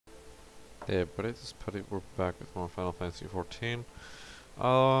Hey everybody, this is Putty. We're back with more Final Fantasy XIV.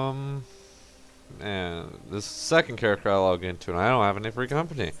 And this second character I log into, and I don't have any free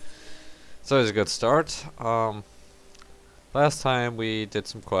company. So it's a good start. Last time we did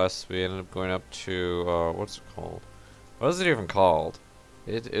some quests. We ended up going up to, what's it called? What is it even called?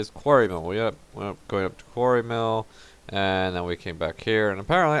 It is Quarry Mill. We went up going up to Quarry Mill, and then we came back here, and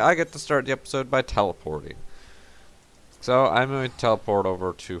apparently I get to start the episode by teleporting. So I'm going to teleport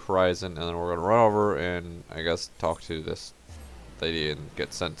over to Horizon, and then we're going to run over and I guess talk to this lady and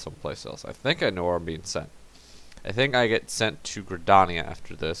get sent someplace else. I think I know where I'm being sent. I think I get sent to Gridania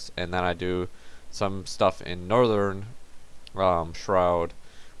after this, and then I do some stuff in Northern Shroud,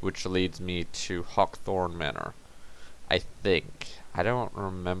 which leads me to Hawkthorn Manor. I think. I don't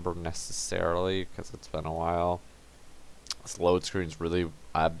remember necessarily because it's been a while. This load screen's really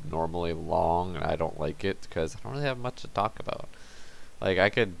abnormally long, and I don't like it because I don't really have much to talk about. Like,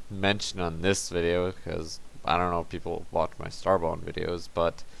 I could mention on this video, because I don't know if people watch my Starbound videos,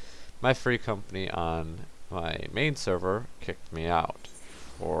 but my free company on my main server kicked me out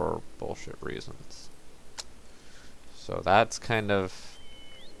for bullshit reasons. So that's kind of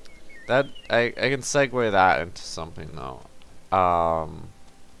that. I can segue that into something though.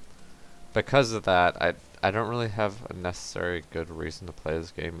 Because of that, I don't really have a necessary good reason to play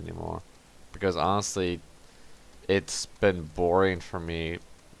this game anymore. Because honestly, it's been boring for me.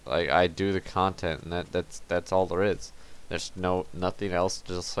 Like, I do the content, and that's all there is. There's nothing else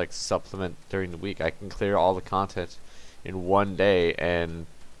to just like supplement during the week. I can clear all the content in one day, and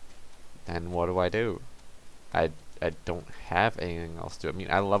what do I do? I don't have anything else to do. I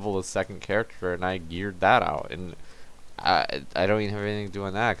mean, I leveled a second character and I geared that out, and I don't even have anything to do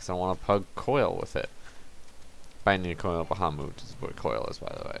on that because I want to pug Coil with it. Binding Coil Bahamut, which is what Coil is,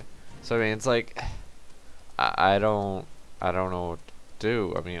 by the way. So I mean, it's like I don't know what to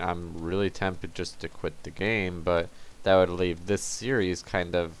do. I mean, I'm really tempted just to quit the game, but that would leave this series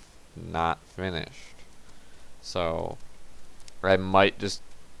kind of not finished. So I might just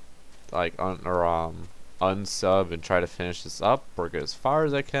like unsub and try to finish this up or get as far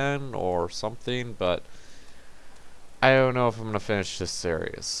as I can or something, but I don't know if I'm gonna finish this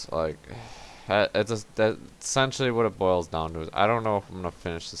series. Like, that's essentially what it boils down to. Is I don't know if I'm gonna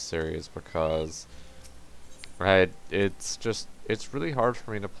finish the series because, it's really hard for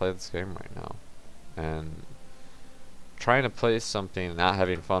me to play this game right now, and trying to play something and not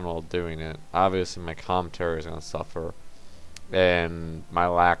having fun while doing it. Obviously, my commentary is gonna suffer, and my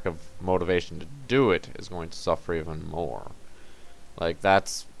lack of motivation to do it is going to suffer even more. Like,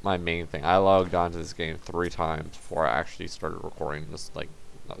 that's my main thing. I logged onto this game 3 times before I actually started recording this, like,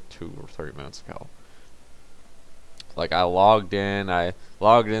 2 or 3 minutes ago. Like, I logged into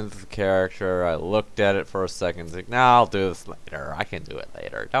the character, I looked at it for a second, like, nah, I'll do this later. I can do it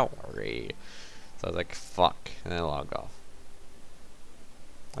later, don't worry. So I was like, fuck, and then I logged off.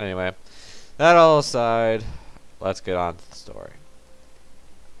 Anyway, that all aside, let's get on to the story.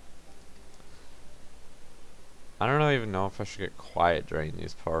 I don't even know if I should get quiet during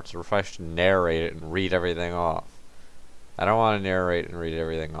these parts or if I should narrate it and read everything off. I don't want to narrate and read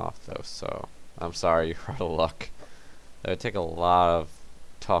everything off though, so I'm sorry, you're out of luck. That would take a lot of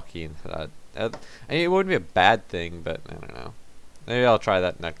talking to that. I mean, it wouldn't be a bad thing, but I don't know. Maybe I'll try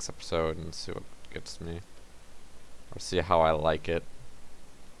that next episode and see what gets me. Or see how I like it.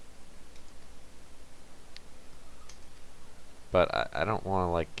 But I don't want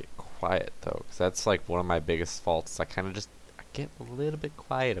to like get quiet though, because that's like one of my biggest faults. I get a little bit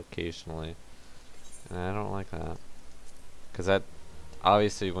quiet occasionally, and I don't like that. Because that,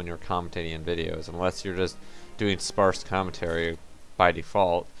 obviously when you're commentating in videos, unless you're just doing sparse commentary by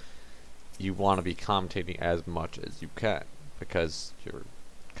default, you want to be commentating as much as you can, because you're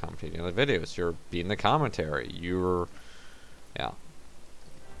commentating on the videos, you're being the commentary, yeah.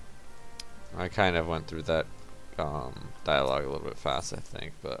 I kind of went through that dialogue a little bit fast, I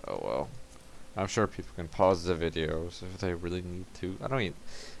think, but oh well. I'm sure people can pause the videos if they really need to. I don't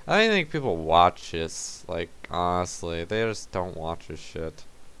think people watch this. Like, honestly, they just don't watch this shit.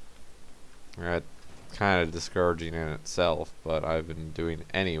 It's kind of discouraging in itself, but I've been doing it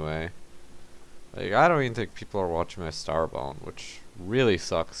anyway. Like, I don't even think people are watching my Starbound, which really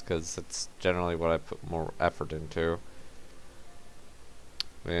sucks because it's generally what I put more effort into.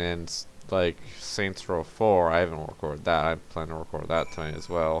 And like Saints Row 4, I haven't recorded that. I plan to record that tonight as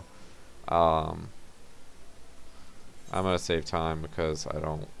well. I'm gonna save time because I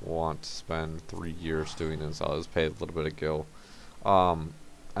don't want to spend 3 years doing this. I'll just pay a little bit of gil.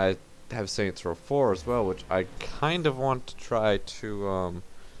 I have Saints Row 4 as well, which I kind of want to try to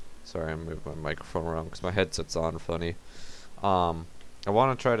sorry, I'm moving my microphone around because my headset's on funny. I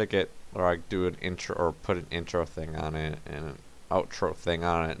want to try to get or I do an intro or put an intro thing on it and an outro thing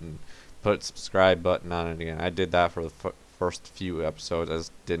on it and put a subscribe button on it again. I did that for the first few episodes. I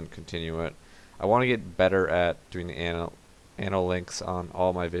just didn't continue it. I want to get better at doing the anno links on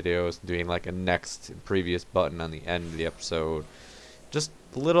all my videos, doing like a next and previous button on the end of the episode. Just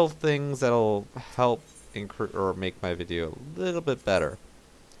little things that'll help or make my video a little bit better.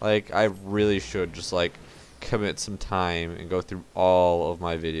 Like, I really should just like commit some time and go through all of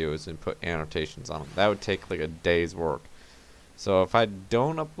my videos and put annotations on them. That would take like a day's work. So if I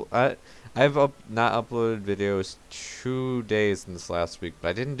don't upload, I've not uploaded videos 2 days in this last week, but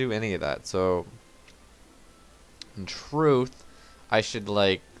I didn't do any of that. So in truth, I should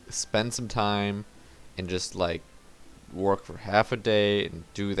like spend some time and just like work for half a day and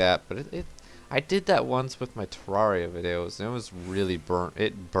do that. But I did that once with my Terraria videos, and it was really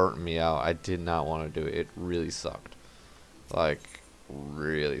burnt me out. I did not want to do it. It really sucked. Like,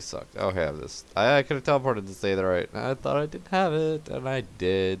 really sucked. I'll have this. I could have teleported to say that right. I thought I didn't have it, and I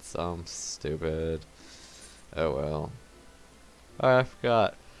did. So I'm stupid. Oh well. I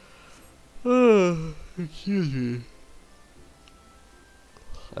forgot. Excuse me.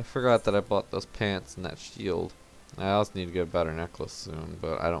 I forgot that I bought those pants and that shield. I also need to get a better necklace soon,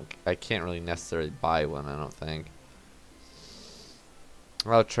 but I can't really necessarily buy one, I don't think.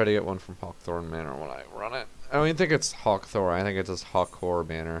 I'll try to get one from Hawkthorn Manor when I run it. I don't even think it's Hawkthorn, I think it's just Hawkhor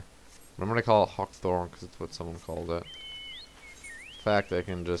Manor. But I'm gonna call it Hawkthorn because it's what someone called it. In fact, I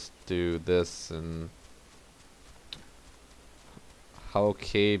can just do this and Hawk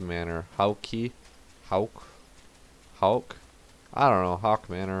Manor. Hawk? I don't know, Hawk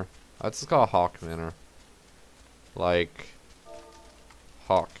Manor. Let's just call it Hawk Manor. Like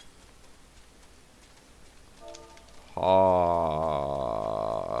Hawk.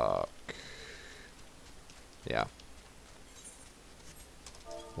 Yeah.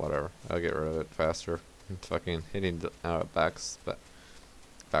 Whatever. I'll get rid of it faster. Fucking hitting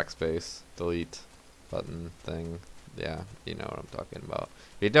backspace, delete button thing. Yeah, you know what I'm talking about.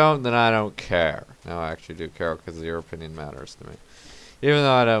 If you don't, then I don't care. No, I actually do care because your opinion matters to me. Even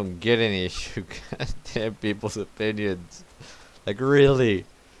though I don't get any of you goddamn people's opinions. Like, really?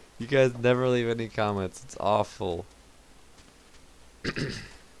 You guys never leave any comments. It's awful.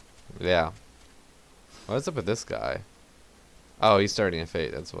 Yeah. What's up with this guy? Oh, he's starting a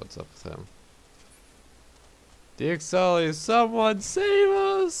fate. That's what's up with him. DXL, someone save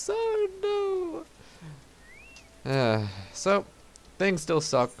us! Oh no! So, things still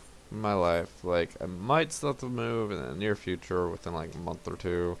suck in my life. Like, I might still have to move in the near future within like a month or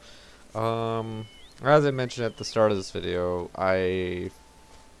two. As I mentioned at the start of this video,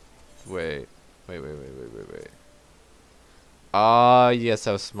 wait. Ah, yes,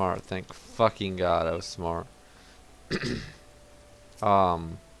 I was smart. Thank fucking God I was smart. I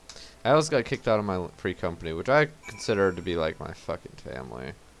also got kicked out of my free company, which I consider to be like my fucking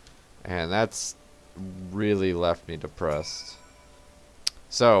family. And that's really left me depressed.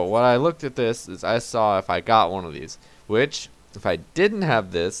 So, what I looked at this is I saw if I got one of these. Which, if I didn't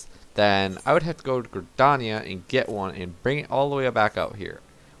have this, then I would have to go to Gridania and get one and bring it all the way back out here.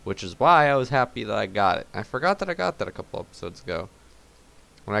 Which is why I was happy that I got it. I forgot that I got that a couple episodes ago.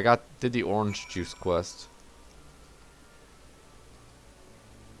 When I did the orange juice quest.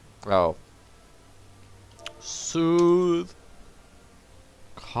 Oh. Soothe.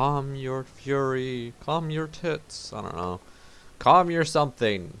 Calm your fury. Calm your tits. I don't know. Calm your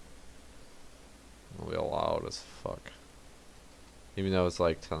something. Real loud as fuck. Even though it's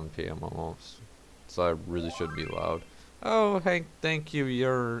like 10 PM almost. So I really should be loud. Oh, Hank, thank you.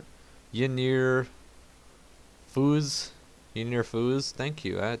 You're Ynir Foos. Ynir Foos. Thank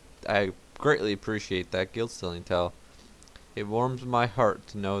you. I greatly appreciate that guild selling tell. It warms my heart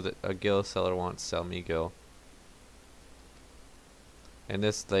to know that a guild seller wants to sell me gil. And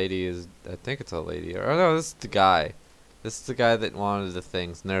this lady is, I think it's a lady. Or no, this is the guy. This is the guy that wanted the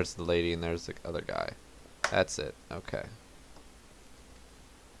things. And there's the lady and there's the other guy. That's it. Okay.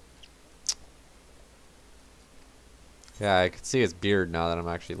 Yeah, I can see his beard now that I'm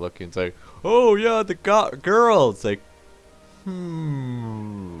actually looking. It's like, oh yeah, the girl. It's like,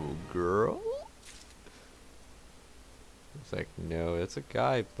 girl? It's like, no, it's a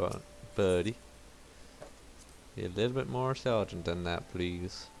guy, buddy. Be a little bit more intelligent than that,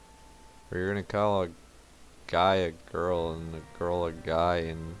 please. Or you're gonna call a guy a girl and a girl a guy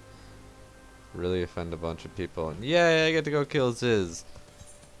and really offend a bunch of people. And yay, I get to go kill Ziz.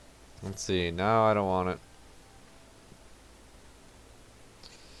 Let's see. No, I don't want it.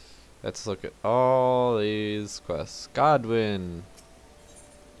 Let's look at all these quests. Godwin.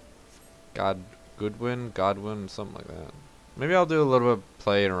 Godwin, something like that. maybe I'll do a little bit of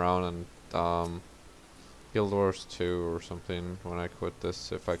playing around and Guild Wars 2 or something when I quit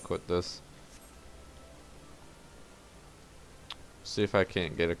this, if I quit this. See if I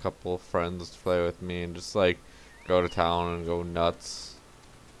can't get a couple of friends to play with me and just like go to town and go nuts.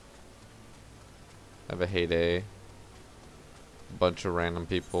 Have a heyday. A bunch of random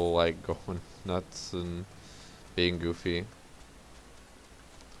people like going nuts and being goofy.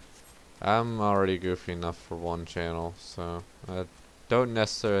 I'm already goofy enough for one channel, so I don't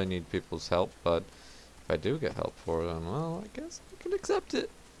necessarily need people's help, but if I do get help for it, then well, I guess I can accept it.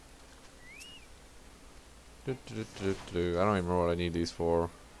 I don't even remember what I need these for.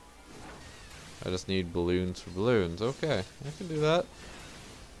 I just need balloons for balloons. Okay, I can do that.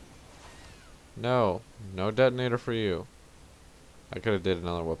 No, no detonator for you. I could have did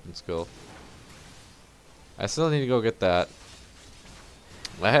another weapon skill. I still need to go get that.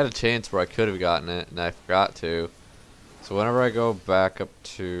 I had a chance where I could have gotten it, and I forgot to. So whenever I go back up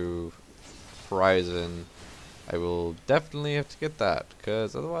to Horizon, I will definitely have to get that,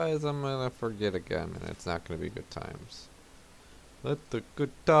 because otherwise I'm gonna forget again, and it's not gonna be good times. Let the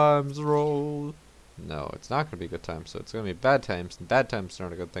good times roll. No, it's not gonna be good times, so it's gonna be bad times, and bad times are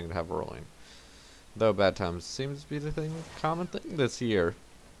not a good thing to have rolling. Though bad times seems to be the common thing this year.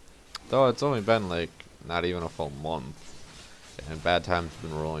 Though it's only been like not even a full month. And bad times have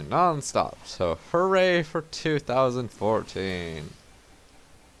been rolling non-stop. So hooray for 2014.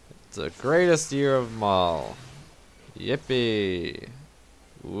 It's the greatest year of them all. Yippee.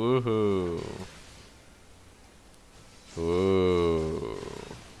 Woohoo. Ooh.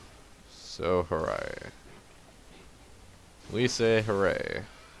 So hooray. We say hooray.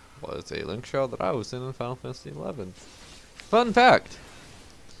 Was a link shell that I was in Final Fantasy XI. Fun fact.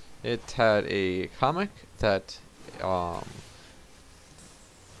 It had a comic that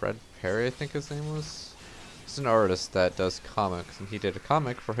Fred Perry, I think his name was. He's an artist that does comics, and he did a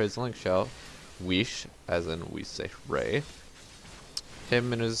comic for his link shell, Weesh, as in we say hooray.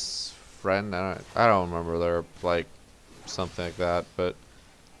 Him and his friend, I don't remember, they're like something like that, but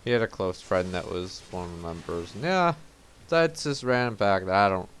he had a close friend that was one of the members. And yeah, that's just random fact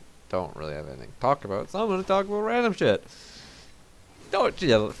that I don't really have anything to talk about, so I'm gonna talk about random shit. Don't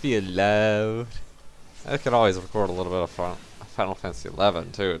you feel loved? I could always record a little bit of Final Fantasy XI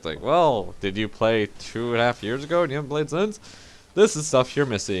too. It's like, well, did you play 2.5 years ago and you haven't played since? This is stuff you're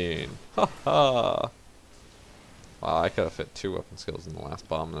missing. Ha ha. Wow, I could have fit 2 weapon skills in the last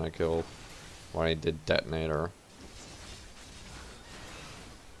bomb that I killed when I did detonator.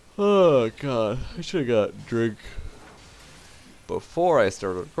 Oh god, I should have got a drink before I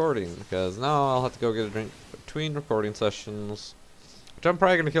started recording, because now I'll have to go get a drink between recording sessions. Which I'm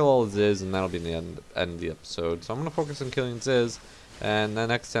probably going to kill all the Ziz, and that'll be the end of the episode. So I'm going to focus on killing Ziz, and then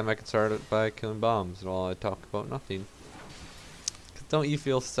next time I can start it by killing bombs while I talk about nothing. 'Cause don't you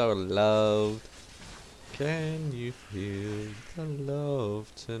feel so loved? Can you feel the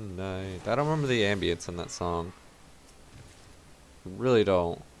love tonight? I don't remember the ambience in that song. I really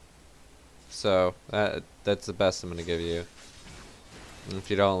don't. So, that's the best I'm going to give you. And if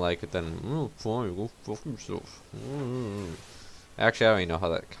you don't like it, then fine, go fuck yourself. Actually, I don't even know how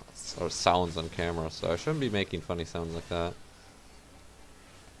that sounds on camera, so I shouldn't be making funny sounds like that.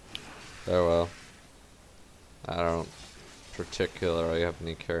 Oh well. I don't particularly have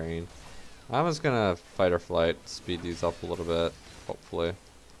any carrying. I'm just gonna fight or flight, speed these up a little bit, hopefully.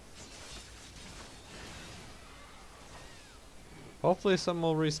 Hopefully some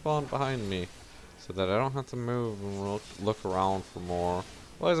will respawn behind me, so that I don't have to move and look around for more.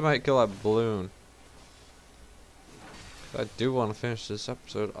 Otherwise I might kill that balloon. I do want to finish this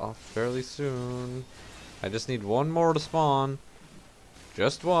episode off fairly soon. I just need one more to spawn.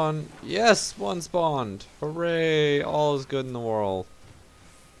 Just one. Yes, one spawned. Hooray! All is good in the world.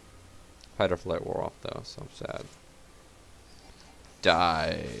 Fight or flight wore off though, so I'm sad.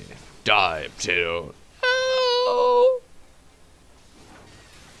 Die. Die, potato. No!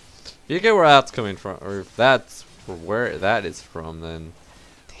 If you get where that's coming from, or if that's where that is from, then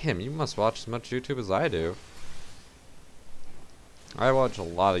damn, you must watch as much YouTube as I do. I watch a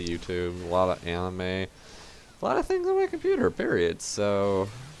lot of YouTube, a lot of anime, a lot of things on my computer, period. So,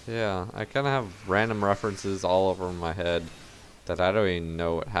 yeah, I kind of have random references all over my head that I don't even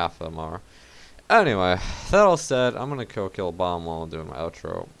know what half of them are. Anyway, that all said, I'm going to go kill a bomb while I'm doing my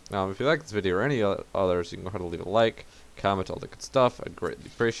outro. If you like this video or any others, you can go ahead and leave a like, comment, all the good stuff. I'd greatly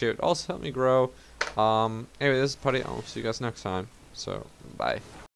appreciate it. Also help me grow. Anyway, this is Putty. I'll see you guys next time. So, bye.